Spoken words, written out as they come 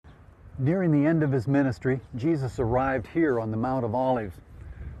Nearing the end of his ministry, Jesus arrived here on the Mount of Olives,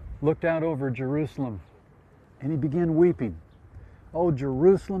 looked out over Jerusalem, and he began weeping. "Oh,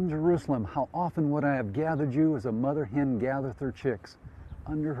 Jerusalem, Jerusalem, how often would I have gathered you as a mother hen gathereth her chicks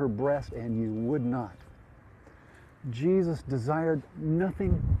under her breast, and you would not." Jesus desired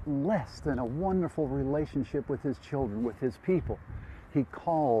nothing less than a wonderful relationship with his children, with his people. He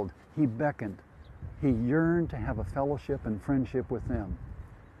called, he beckoned, he yearned to have a fellowship and friendship with them.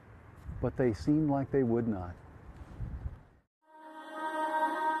 But they seemed like they would not.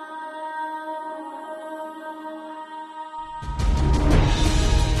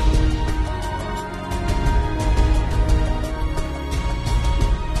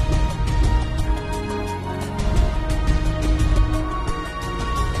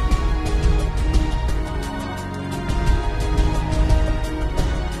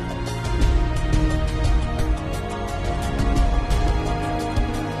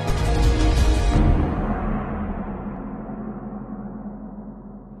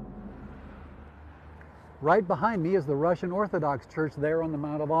 Right behind me is the Russian Orthodox Church there on the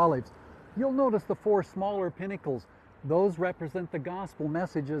Mount of Olives. You'll notice the four smaller pinnacles. Those represent the gospel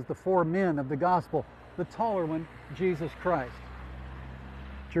messages, the four men of the gospel. The taller one, Jesus Christ.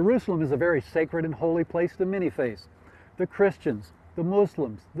 Jerusalem is a very sacred and holy place to many faiths. The Christians, the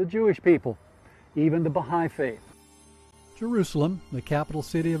Muslims, the Jewish people, even the Baha'i faith. Jerusalem, the capital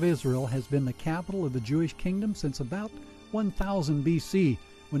city of Israel, has been the capital of the Jewish kingdom since about 1000 BC,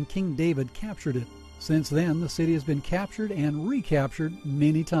 when King David captured it. Since then, the city has been captured and recaptured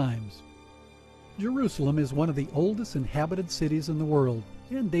many times. Jerusalem is one of the oldest inhabited cities in the world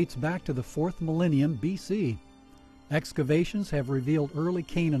and dates back to the 4th millennium BC. Excavations have revealed early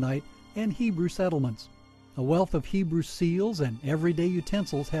Canaanite and Hebrew settlements. A wealth of Hebrew seals and everyday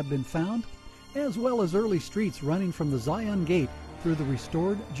utensils have been found, as well as early streets running from the Zion Gate through the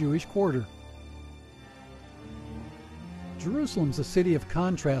restored Jewish quarter. Jerusalem's a city of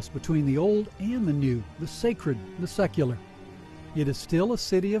contrast between the old and the new, the sacred, the secular. It is still a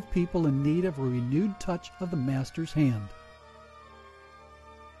city of people in need of a renewed touch of the Master's hand.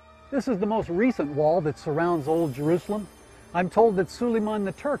 This is the most recent wall that surrounds Old Jerusalem. I'm told that Suleiman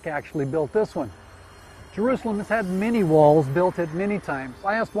the Turk actually built this one. Jerusalem has had many walls built at many times.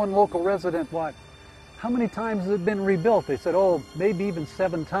 I asked one local resident, how many times has it been rebuilt? They said, maybe even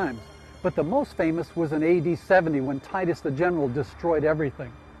 7 times. But the most famous was in AD 70 when Titus the General destroyed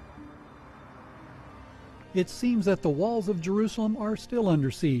everything. It seems that the walls of Jerusalem are still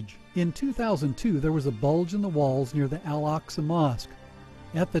under siege. In 2002, there was a bulge in the walls near the Al-Aqsa Mosque.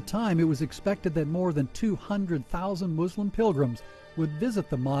 At the time, it was expected that more than 200,000 Muslim pilgrims would visit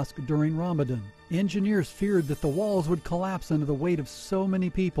the mosque during Ramadan. Engineers feared that the walls would collapse under the weight of so many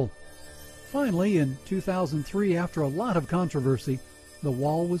people. Finally, in 2003, after a lot of controversy, the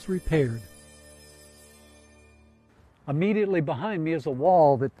wall was repaired. Immediately behind me is a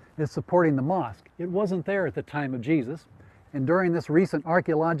wall that is supporting the mosque. It wasn't there at the time of Jesus, and during this recent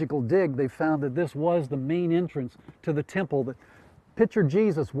archaeological dig, they found that this was the main entrance to the temple. Picture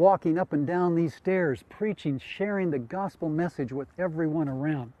Jesus walking up and down these stairs, preaching, sharing the gospel message with everyone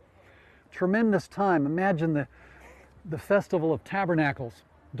around. Tremendous time. Imagine the Festival of Tabernacles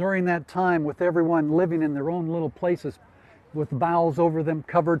during that time, with everyone living in their own little places, with boughs over them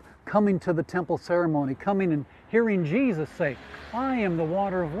covered, coming to the temple ceremony, coming and hearing Jesus say, "I am the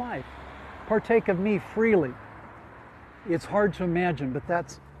water of life. Partake of me freely." It's hard to imagine, but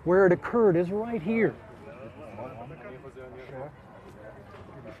that's where it occurred, is right here.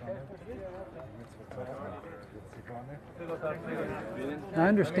 I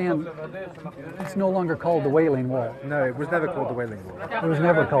understand it's no longer called the Wailing Wall. No, it was never called the Wailing Wall. It was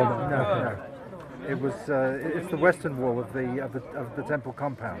never called that. No. It was. It's the western wall of the temple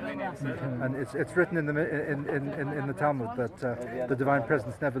compound, and it's written in the Talmud that the divine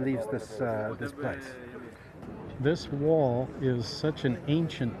presence never leaves this place. This wall is such an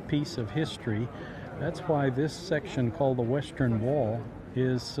ancient piece of history. That's why this section called the Western Wall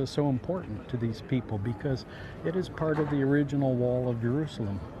is so important to these people, because it is part of the original wall of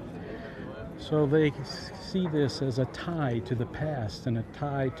Jerusalem. So they see this as a tie to the past and a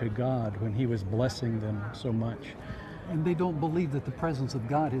tie to God when He was blessing them so much. And they don't believe that the presence of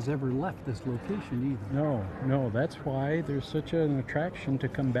God has ever left this location either. No, that's why there's such an attraction to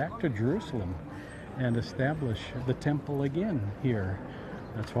come back to Jerusalem and establish the temple again here.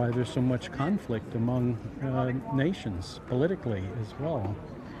 That's why there's so much conflict among nations politically as well.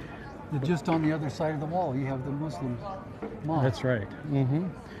 Just on the other side of the wall, you have the Muslim mosque. That's right.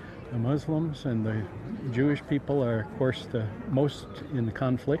 The Muslims and the Jewish people are, of course, the most in the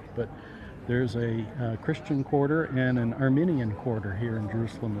conflict, but There's a Christian quarter and an Armenian quarter here in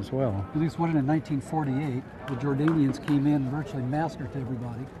Jerusalem as well. At least one in 1948. The Jordanians came in and virtually massacred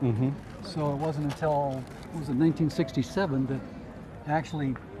everybody. So it wasn't until, what was it, 1967 that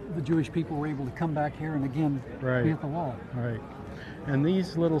actually the Jewish people were able to come back here and again be at the wall. Right. And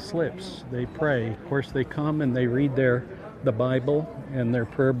these little slips, they pray. Of course, they come and they read the Bible and their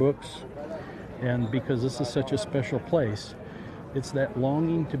prayer books. And because this is such a special place, it's that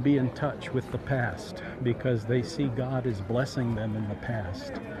longing to be in touch with the past, because they see God is blessing them in the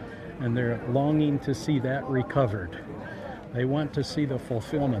past. And they're longing to see that recovered. They want to see the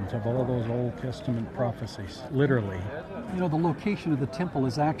fulfillment of all those Old Testament prophecies, literally. You know, the location of the temple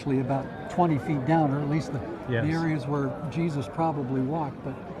is actually about 20 feet down, or at least the areas where Jesus probably walked.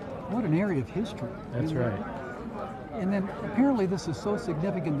 But what an area of history. That's right. And then apparently this is so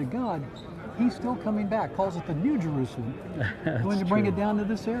significant to God, He's still coming back, calls it the New Jerusalem, going to bring it down to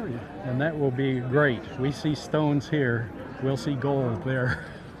this area. And that will be great. We see stones here, we'll see gold there.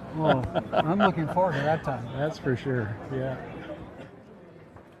 Oh, I'm looking forward to that time. That's for sure, yeah.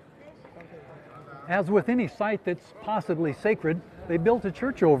 As with any site that's possibly sacred, they built a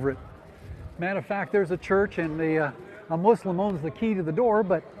church over it. Matter of fact, there's a church and a Muslim owns the key to the door,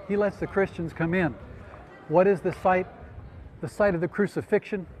 but he lets the Christians come in. What is the site? The site of the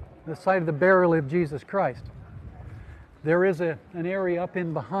crucifixion, the site of the burial of Jesus Christ. There is an area up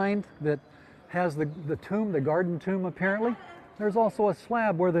in behind that has the tomb, the garden tomb apparently. There's also a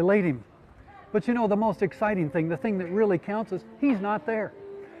slab where they laid him. But you know, the most exciting thing, the thing that really counts is he's not there.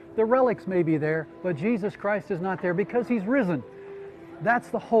 The relics may be there, but Jesus Christ is not there because he's risen. That's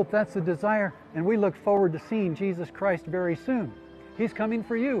the hope, that's the desire, and we look forward to seeing Jesus Christ very soon. He's coming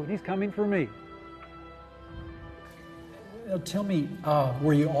for you, he's coming for me. Tell me,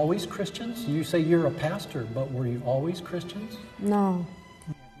 were you always Christians? You say you're a pastor, but were you always Christians? No.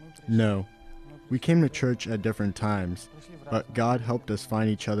 No. We came to church at different times, but God helped us find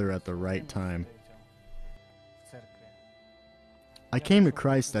each other at the right time. I came to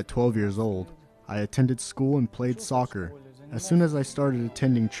Christ at 12 years old. I attended school and played soccer. As soon as I started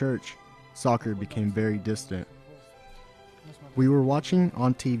attending church, soccer became very distant. We were watching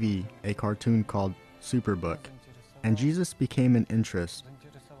on TV a cartoon called Superbook, and Jesus became an interest.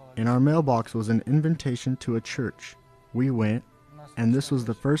 In our mailbox was an invitation to a church. We went, and this was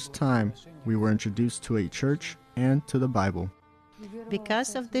the first time we were introduced to a church and to the Bible.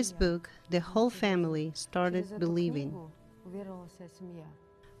 Because of this book, the whole family started believing.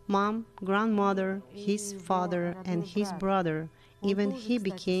 Mom, grandmother, his father, and his brother, even he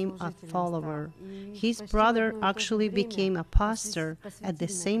became a follower. His brother actually became a pastor at the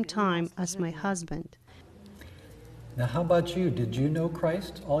same time as my husband. Now, how about you? Did you know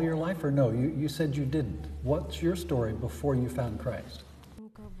Christ all your life or no? You said you didn't. What's your story before you found Christ?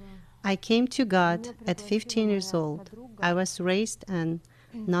 I came to God at 15 years old. I was raised in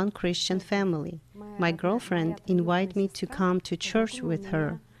a non-Christian family. My girlfriend invited me to come to church with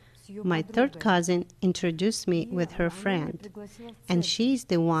her. My third cousin introduced me with her friend, and she is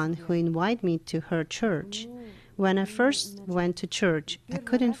the one who invited me to her church. When I first went to church, I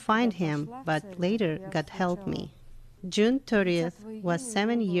couldn't find him, but later God helped me. June 30th was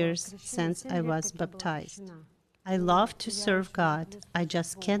 7 years since I was baptized. I love to serve God. I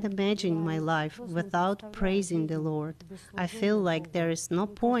just can't imagine my life without praising the Lord. I feel like there is no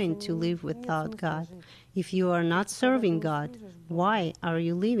point to live without God. If you are not serving God, why are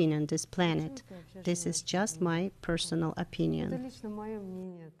you living on this planet? This is just my personal opinion.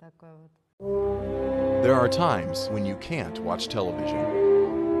 There are times when you can't watch television.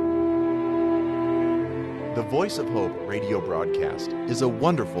 The Voice of Hope radio broadcast is a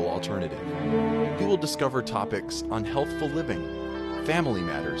wonderful alternative. You will discover topics on healthful living, family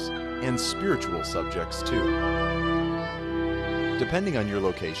matters, and spiritual subjects too. Depending on your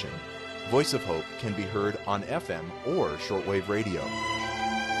location, Voice of Hope can be heard on FM or shortwave radio.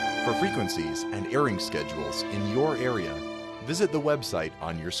 For frequencies and airing schedules in your area, visit the website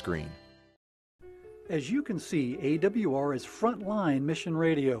on your screen. As you can see, AWR is frontline mission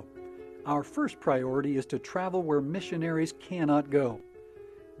radio. Our first priority is to travel where missionaries cannot go.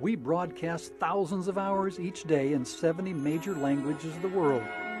 We broadcast thousands of hours each day in 70 major languages of the world.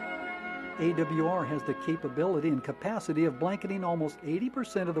 AWR has the capability and capacity of blanketing almost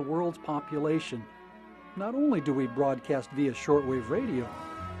 80% of the world's population. Not only do we broadcast via shortwave radio,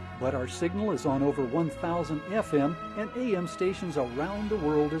 but our signal is on over 1,000 FM and AM stations around the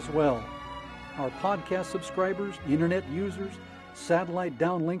world as well. Our podcast subscribers, internet users, satellite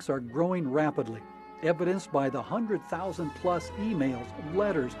downlinks are growing rapidly, evidenced by the 100,000 plus emails,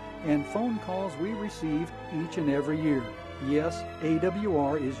 letters, and phone calls we receive each and every year. Yes,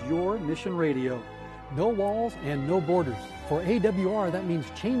 AWR is your mission radio. No walls and no borders. For AWR, that means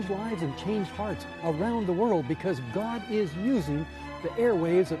change lives and change hearts around the world, because God is using the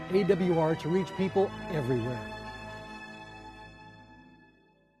airwaves of AWR to reach people everywhere.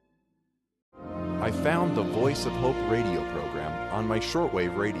 I found the Voice of Hope radio program on my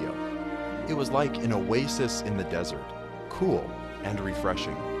shortwave radio. It was like an oasis in the desert, cool and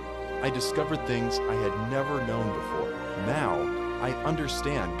refreshing. I discovered things I had never known before. Now, I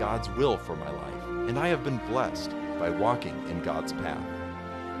understand God's will for my life, and I have been blessed by walking in God's path.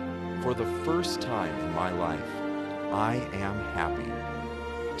 For the first time in my life, I am happy.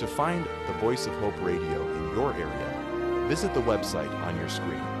 To find the Voice of Hope radio in your area, visit the website on your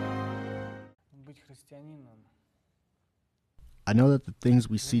screen. I know that the things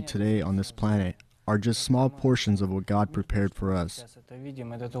we see today on this planet are just small portions of what God prepared for us.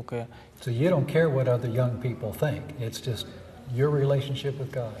 So you don't care what other young people think. It's just your relationship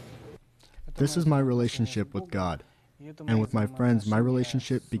with God. This is my relationship with God. And with my friends, my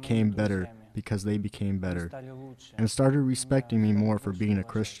relationship became better because they became better and started respecting me more for being a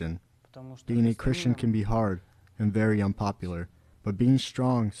Christian. Being a Christian can be hard and very unpopular, but being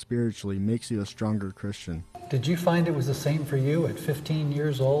strong spiritually makes you a stronger Christian. Did you find it was the same for you at 15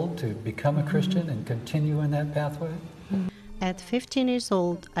 years old to become a Christian and continue in that pathway? At 15 years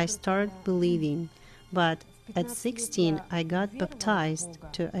old, I started believing, but at 16, I got baptized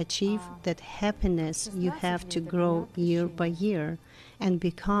to achieve that happiness you have to grow year by year and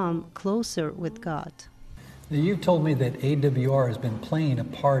become closer with God. Now, you told me that AWR has been playing a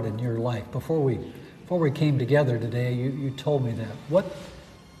part in your life. Before we came together today, you told me that.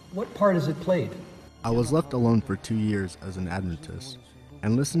 What part has it played? I was left alone for 2 years as an Adventist,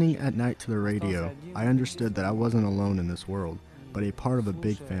 and listening at night to the radio, I understood that I wasn't alone in this world, but a part of a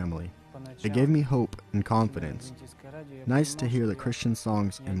big family. It gave me hope and confidence. Nice to hear the Christian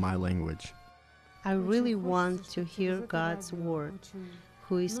songs in my language. I really want to hear God's word,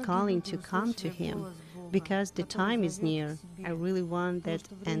 who is calling to come to Him, because the time is near. I really want that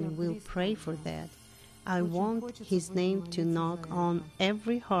and will pray for that. I want His name to knock on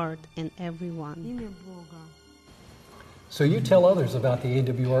every heart and everyone. So you tell others about the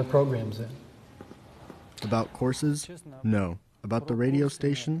AWR programs then? About courses? No. About the radio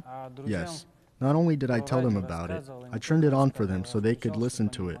station? Yes. Not only did I tell them about it, I turned it on for them so they could listen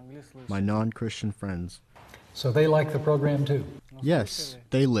to it, my non-Christian friends. So they like the program too? Yes,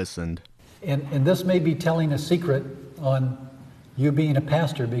 they listened. And this may be telling a secret on you being a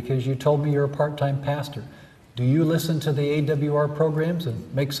pastor, because you told me you're a part-time pastor. Do you listen to the AWR programs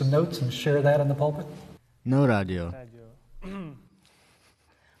and make some notes and share that in the pulpit? No, radio.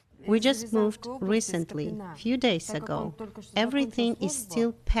 We just moved recently, a few days ago. Everything is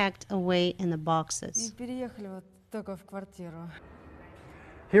still packed away in the boxes.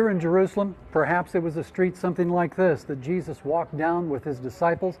 Here in Jerusalem, perhaps it was a street something like this that Jesus walked down with His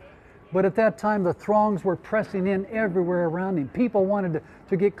disciples. But at that time, the throngs were pressing in everywhere around Him. People wanted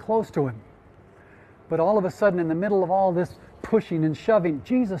to get close to Him. But all of a sudden, in the middle of all this pushing and shoving,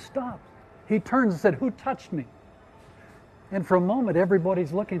 Jesus stopped. He turns and said, "Who touched me?" And for a moment,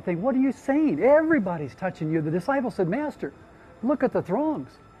 everybody's looking and thinking, "What are you saying? Everybody's touching you." The disciples said, "Master, look at the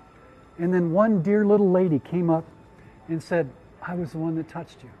throngs." And then one dear little lady came up and said, "I was the one that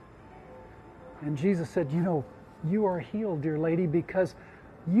touched you." And Jesus said, "You know, you are healed, dear lady, because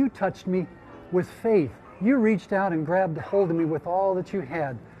you touched me with faith. You reached out and grabbed hold of me with all that you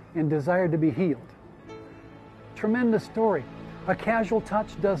had and desired to be healed." Tremendous story. A casual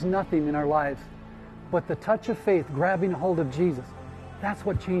touch does nothing in our lives, but the touch of faith, grabbing hold of Jesus, that's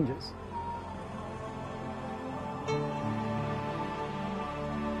what changes.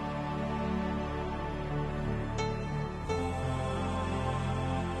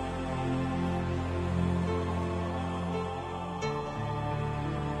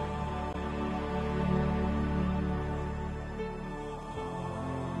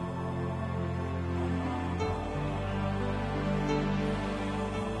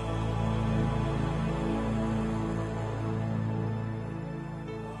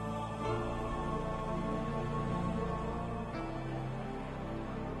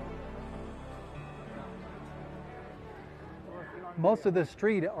 Most of this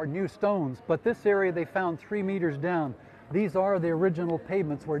street are new stones, but this area they found 3 meters down. These are the original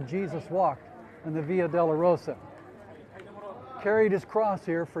pavements where Jesus walked in the Via Dolorosa. Carried His cross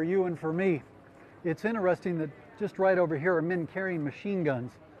here for you and for me. It's interesting that just right over here are men carrying machine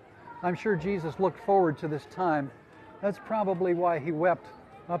guns. I'm sure Jesus looked forward to this time. That's probably why He wept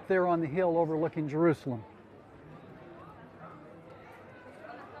up there on the hill overlooking Jerusalem.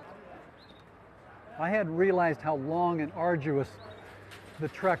 I hadn't realized how long and arduous the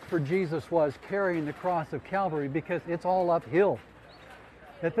trek for Jesus was carrying the cross of Calvary, because it's all uphill.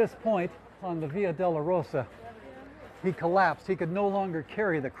 At this point on the Via Dolorosa, he collapsed. He could no longer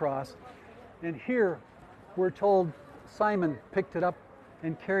carry the cross. And here we're told Simon picked it up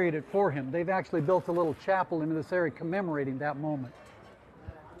and carried it for him. They've actually built a little chapel in this area commemorating that moment.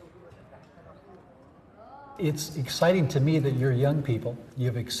 It's exciting to me that you're young people.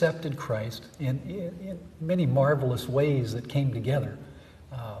 You've accepted Christ in many marvelous ways that came together.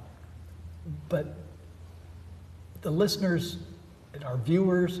 But the listeners, our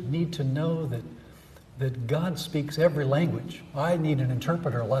viewers, need to know that God speaks every language. I need an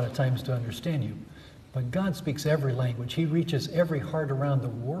interpreter a lot of times to understand you. But God speaks every language. He reaches every heart around the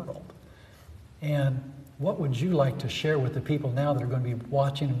world. And what would you like to share with the people now that are going to be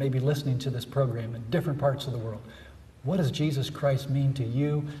watching and maybe listening to this program in different parts of the world? What does Jesus Christ mean to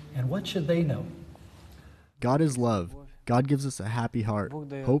you, and what should they know? God is love. God gives us a happy heart,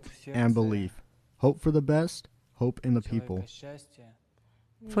 hope and belief. Hope for the best, hope in the people.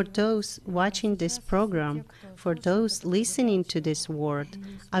 For those watching this program, for those listening to this word,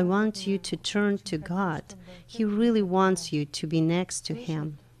 I want you to turn to God. He really wants you to be next to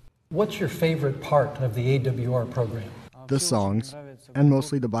Him. What's your favorite part of the AWR program? The songs, and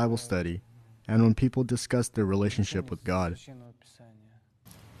mostly the Bible study, and when people discuss their relationship with God.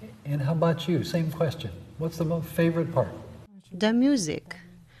 And how about you? Same question. What's the most favorite part? The music.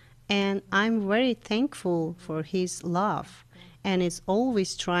 And I'm very thankful for His love, and is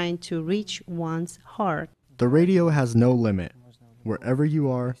always trying to reach one's heart. The radio has no limit. Wherever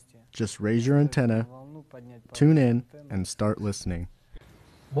you are, just raise your antenna, tune in, and start listening.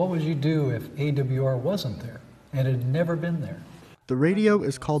 What would you do if AWR wasn't there and had never been there? The radio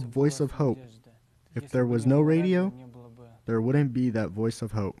is called Voice of Hope. If there was no radio, there wouldn't be that voice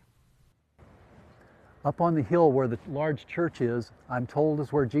of hope. Up on the hill where the large church is, I'm told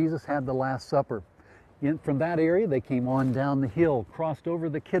is where Jesus had the Last Supper. From that area, they came on down the hill, crossed over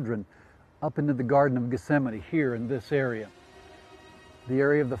the Kidron, up into the Garden of Gethsemane, here in this area, the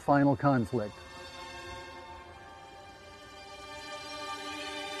area of the final conflict.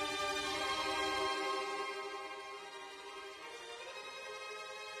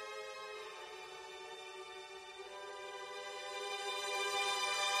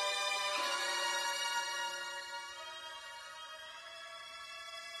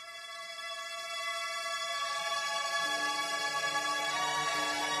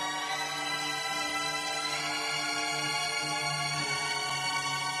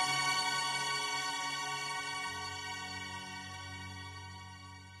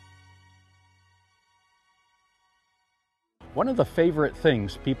 One of the favorite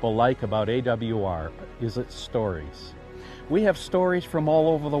things people like about AWR is its stories. We have stories from all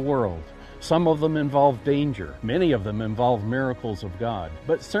over the world. Some of them involve danger. Many of them involve miracles of God.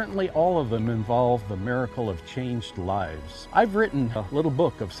 But certainly all of them involve the miracle of changed lives. I've written a little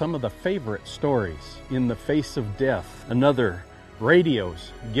book of some of the favorite stories. In the Face of Death, another,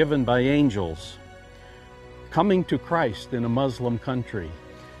 Radios Given by Angels, Coming to Christ in a Muslim Country.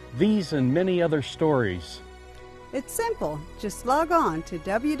 These and many other stories. It's simple. Just log on to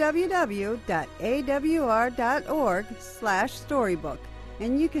www.awr.org/storybook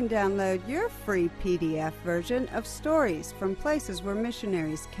and you can download your free PDF version of stories from places where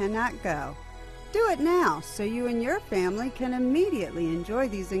missionaries cannot go. Do it now so you and your family can immediately enjoy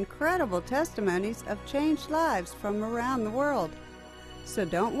these incredible testimonies of changed lives from around the world. So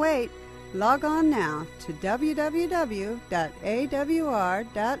don't wait. Log on now to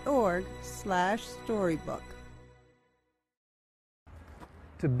www.awr.org/storybook.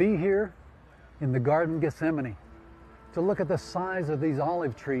 To be here in the Garden of Gethsemane, to look at the size of these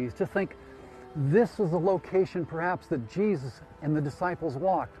olive trees, to think this is the location perhaps that Jesus and the disciples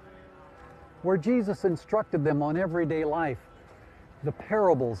walked, where Jesus instructed them on everyday life, the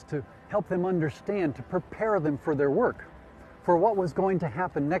parables to help them understand, to prepare them for their work, for what was going to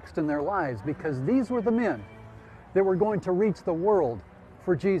happen next in their lives, because these were the men that were going to reach the world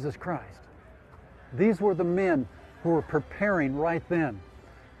for Jesus Christ. These were the men who were preparing right then.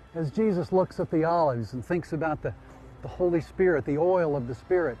 As Jesus looks at the olives and thinks about the Holy Spirit, the oil of the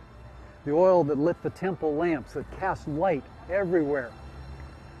Spirit, the oil that lit the temple lamps, that cast light everywhere.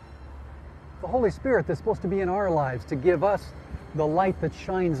 The Holy Spirit that's supposed to be in our lives to give us the light that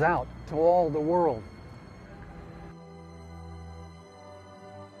shines out to all the world.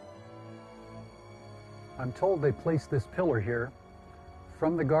 I'm told they placed this pillar here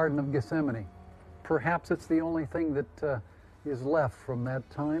from the Garden of Gethsemane. Perhaps it's the only thing that is left from that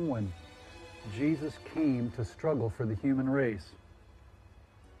time when Jesus came to struggle for the human race.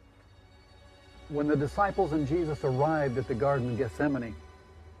 When the disciples and Jesus arrived at the Garden of Gethsemane,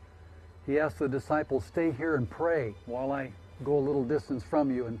 he asked the disciples, "Stay here and pray while I go a little distance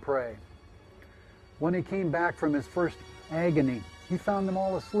from you and pray." When he came back from his first agony, he found them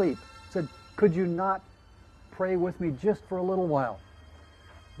all asleep. He said, "Could you not pray with me just for a little while?"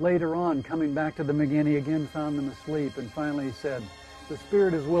 Later on, coming back to them again, he again found them asleep, and finally he said, "The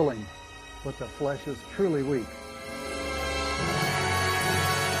spirit is willing, but the flesh is truly weak."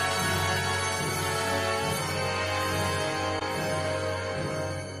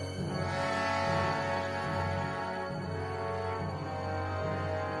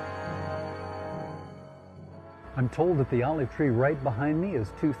 I'm told that the olive tree right behind me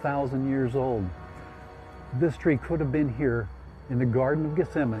is 2,000 years old. This tree could have been here in the Garden of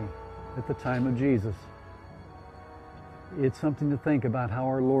Gethsemane at the time of Jesus. It's something to think about how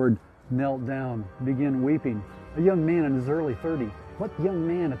our Lord knelt down, began weeping. A young man in his early 30s. What young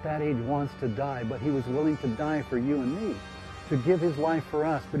man at that age wants to die? But he was willing to die for you and me, to give his life for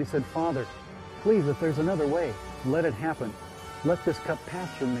us. But he said, "Father, please, if there's another way, let it happen. Let this cup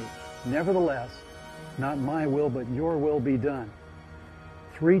pass from me. Nevertheless, not my will, but your will be done."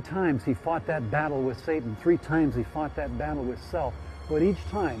 3 times he fought that battle with Satan. 3 times he fought that battle with self. But each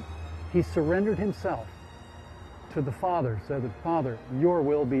time he surrendered himself to the Father, said, "Father, your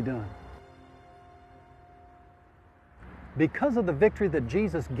will be done." Because of the victory that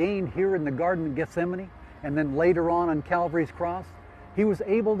Jesus gained here in the Garden of Gethsemane, and then later on Calvary's cross, he was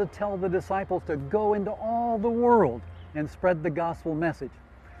able to tell the disciples to go into all the world and spread the gospel message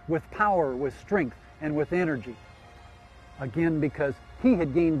with power, with strength, and with energy. Again, because he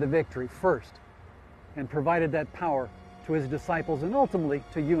had gained the victory first and provided that power to his disciples and ultimately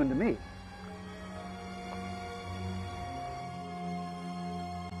to you and to me.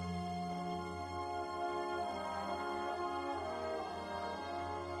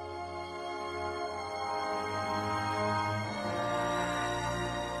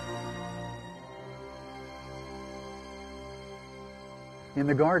 In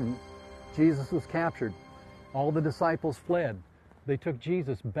the garden, Jesus was captured. All the disciples fled. They took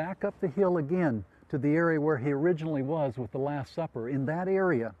Jesus back up the hill again to the area where he originally was with the Last Supper. In that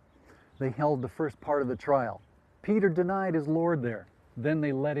area, they held the first part of the trial. Peter denied his Lord there. Then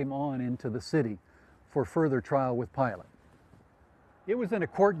they led him on into the city for further trial with Pilate. It was in a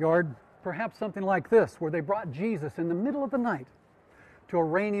courtyard, perhaps something like this, where they brought Jesus in the middle of the night to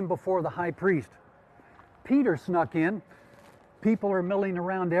arraign him before the high priest. Peter snuck in. People are milling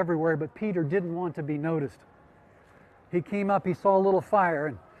around everywhere, but Peter didn't want to be noticed. He came up, he saw a little fire,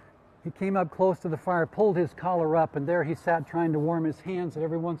 and he came up close to the fire, pulled his collar up, and there he sat trying to warm his hands, and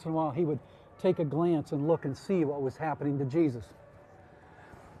every once in a while he would take a glance and look and see what was happening to Jesus.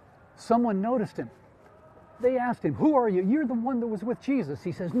 Someone noticed him. They asked him, "Who are you? You're the one that was with Jesus."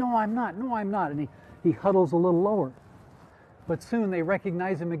 He says, "No, I'm not. No, I'm not." And he huddles a little lower. But soon they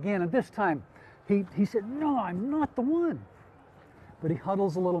recognize him again, and this time he said, "No, I'm not the one." But he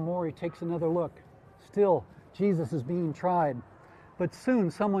huddles a little more, he takes another look. Still, Jesus is being tried. But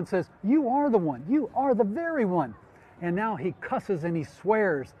soon someone says, "You are the one, you are the very one." And now he cusses and he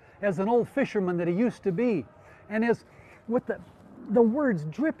swears as an old fisherman that he used to be. And as with the words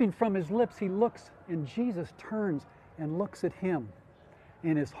dripping from his lips, he looks, and Jesus turns and looks at him.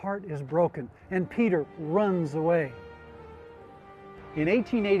 And his heart is broken, and Peter runs away. In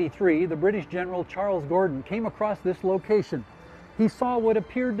 1883, the British General Charles Gordon came across this location. He saw what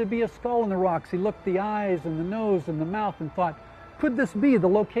appeared to be a skull in the rocks. He looked the eyes and the nose and the mouth and thought, could this be? The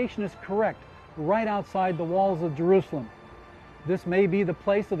location is correct, right outside the walls of Jerusalem. This may be the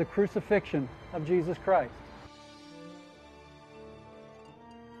place of the crucifixion of Jesus Christ.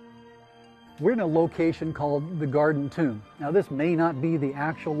 We're in a location called the Garden Tomb. Now, this may not be the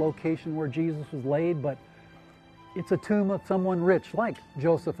actual location where Jesus was laid, but it's a tomb of someone rich, like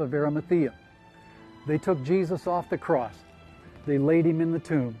Joseph of Arimathea. They took Jesus off the cross. They laid him in the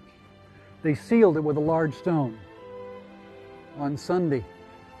tomb. They sealed it with a large stone. On Sunday,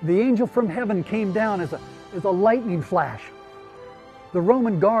 the angel from heaven came down as a lightning flash. The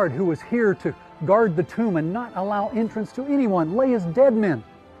Roman guard who was here to guard the tomb and not allow entrance to anyone lay as dead men.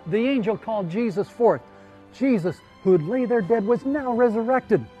 The angel called Jesus forth. Jesus, who had lay there dead, was now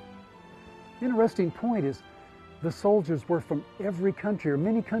resurrected. Interesting point is, the soldiers were from every country, or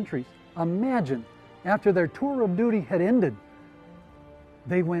many countries. Imagine, after their tour of duty had ended,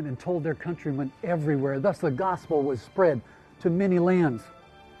 they went and told their countrymen everywhere. Thus the gospel was spread to many lands.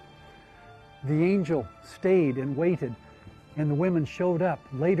 The angel stayed and waited, and the women showed up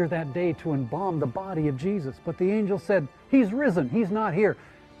later that day to embalm the body of Jesus. But the angel said, "He's risen, he's not here.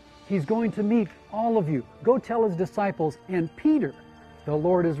 He's going to meet all of you. Go tell his disciples, and Peter, the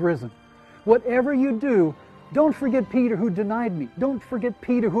Lord is risen." Whatever you do, don't forget Peter who denied me. Don't forget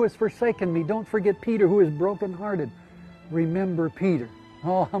Peter who has forsaken me. Don't forget Peter who is brokenhearted. Remember Peter.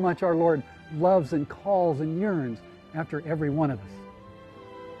 Oh, how much our Lord loves and calls and yearns after every one of us.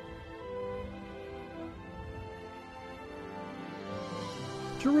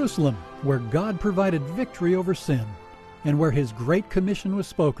 Jerusalem, where God provided victory over sin, and where His great commission was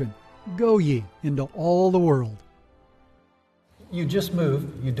spoken, go ye into all the world. You just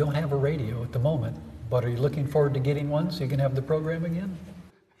moved. You don't have a radio at the moment, but are you looking forward to getting one so you can have the program again?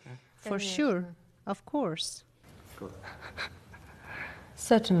 For sure, of course.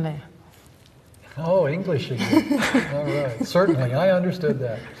 Certainly. Oh, English again. All right. Certainly, I understood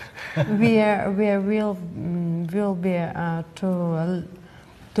that. will be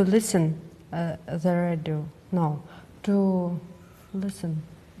to listen the radio. No, to listen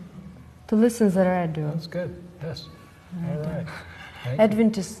the radio. That's good. Yes. All right.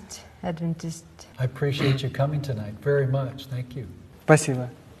 Adventist. I appreciate you coming tonight very much. Thank you. Спасибо.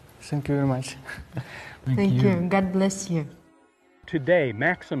 Thank you very much. Thank you. God bless you. Today,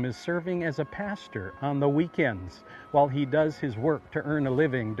 Maxim is serving as a pastor on the weekends while he does his work to earn a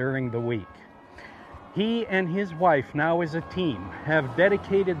living during the week. He and his wife, now as a team, have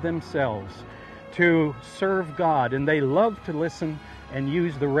dedicated themselves to serve God, and they love to listen and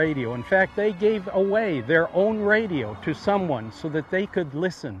use the radio. In fact, they gave away their own radio to someone so that they could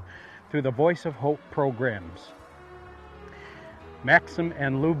listen through the Voice of Hope programs. Maxim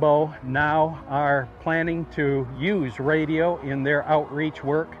and Lubo now are planning to use radio in their outreach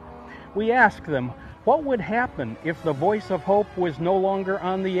work. We asked them, what would happen if the Voice of Hope was no longer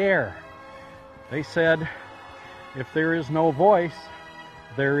on the air? They said, if there is no voice,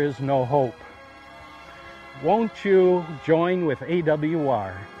 there is no hope. Won't you join with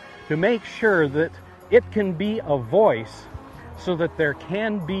AWR to make sure that it can be a voice so that there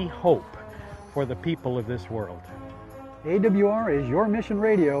can be hope for the people of this world? AWR is your mission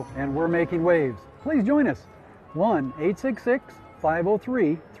radio, and we're making waves. Please join us.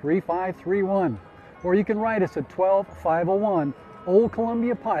 1-866-503-3531. Or you can write us at 12501 Old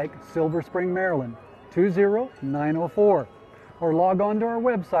Columbia Pike, Silver Spring, Maryland, 20904. Or log on to our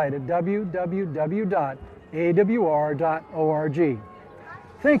website at www.awr.org.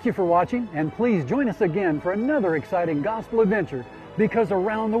 Thank you for watching, and please join us again for another exciting gospel adventure, because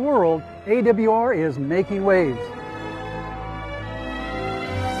around the world, AWR is making waves.